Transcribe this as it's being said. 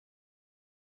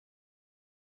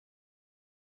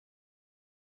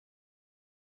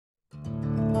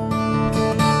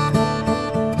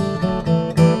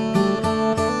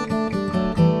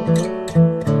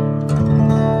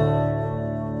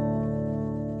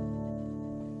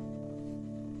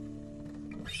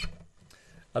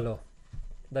Hallo,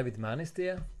 David Mann ist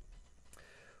der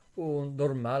und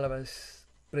normalerweise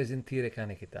präsentiere ich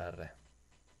keine Gitarre.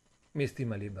 Mir ist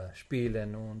immer lieber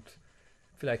spielen und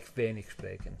vielleicht wenig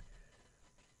sprechen.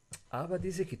 Aber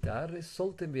diese Gitarre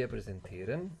sollten wir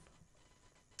präsentieren,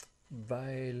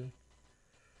 weil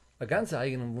eine ganz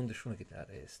eigene und wunderschöne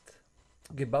Gitarre ist.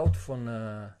 Gebaut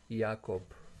von Jakob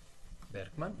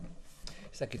Bergmann,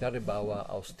 ist ein Gitarrenbauer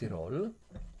aus Tirol.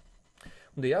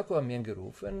 Und der Jakob hat mich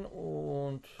angerufen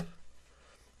und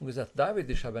gesagt, David,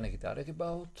 ich habe eine Gitarre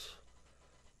gebaut.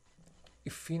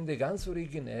 Ich finde ganz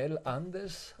originell,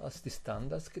 anders als die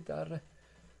Standardsgitarre.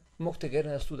 Ich möchte gerne,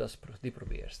 dass du die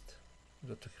probierst. Ich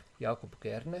sagte, Jakob,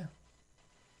 gerne.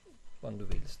 Wann du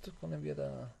willst, können wir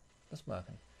das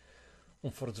machen.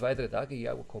 Und vor 2-3 Tagen,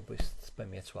 Jakob ist bei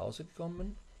mir zu Hause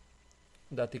gekommen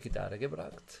und hat die Gitarre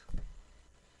gebracht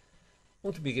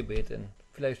und mich gebeten,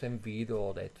 vielleicht ein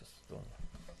Video oder etwas zu tun.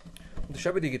 Und ich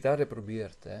habe die Gitarre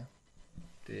probiert.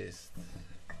 Die ist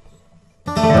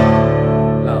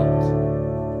laut.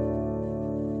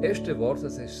 Erste Wort,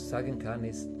 das ich sagen kann,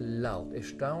 ist laut.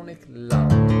 Erstaunlich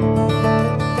laut.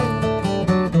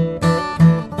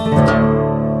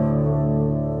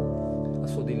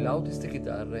 Also die lauteste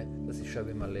Gitarre, das ich habe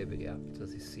in meinem Leben gehabt,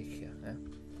 das ist sicher.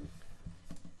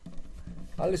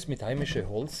 Alles mit heimischem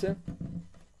Holz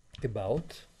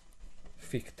gebaut.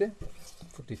 Fichte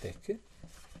für die Decke.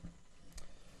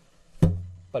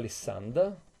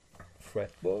 Palisander,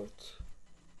 Fretboard,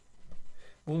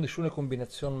 wunderschöne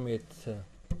Kombination mit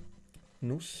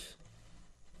Nuss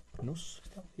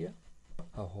ist da hier,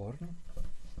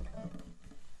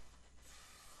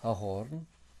 Ahorn,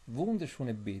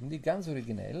 wunderschöne Binde, ganz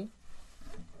originell,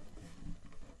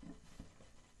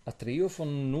 ein Trio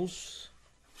von Nuss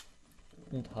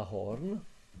und Ahorn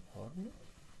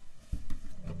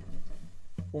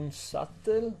und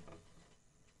Sattel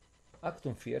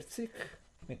 48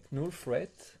 mit 0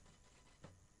 Fret,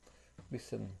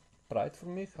 bisschen breit für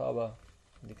mich, aber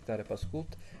die Gitarre passt gut.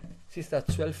 Es ist eine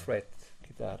 12 Fret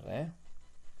Gitarre,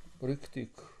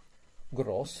 richtig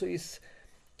groß, ist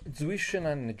zwischen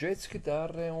einer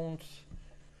Jazzgitarre und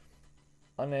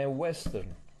einer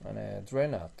Western, eine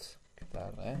Dreadnought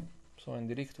Gitarre, so in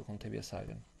die Richtung könnte wir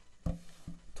sagen.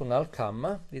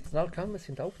 Tonalkammer, die Tonalkammer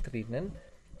sind auch drinnen,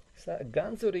 das ist ein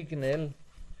ganz originell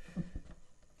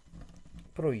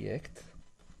Projekt,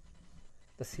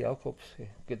 das Jakob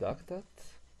gedacht hat,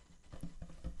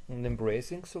 und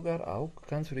Embracing sogar auch,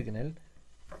 ganz originell,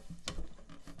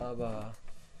 aber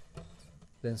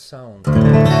den Sound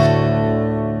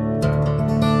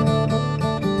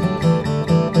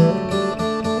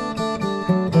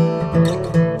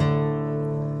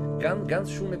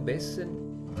ganz schöne Bässen.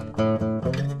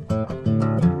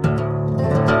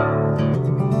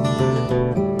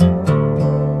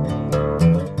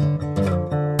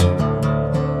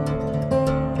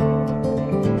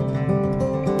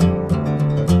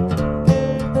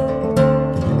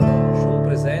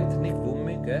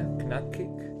 Knackig,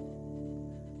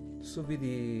 so wie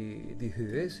die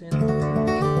Höhe sind.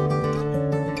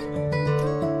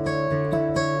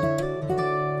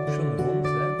 Schon rund,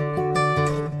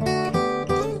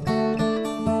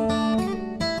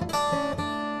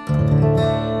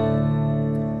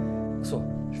 So,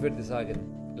 ich würde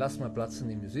sagen, lass mal Platz in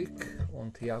die Musik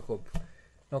und Jakob,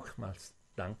 nochmals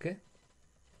danke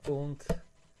und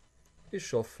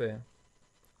ich hoffe,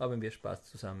 haben wir Spaß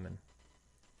zusammen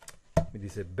mit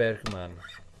dieser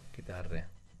Bergmann-Gitarre.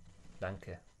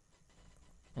 Danke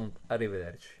und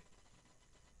arrivederci.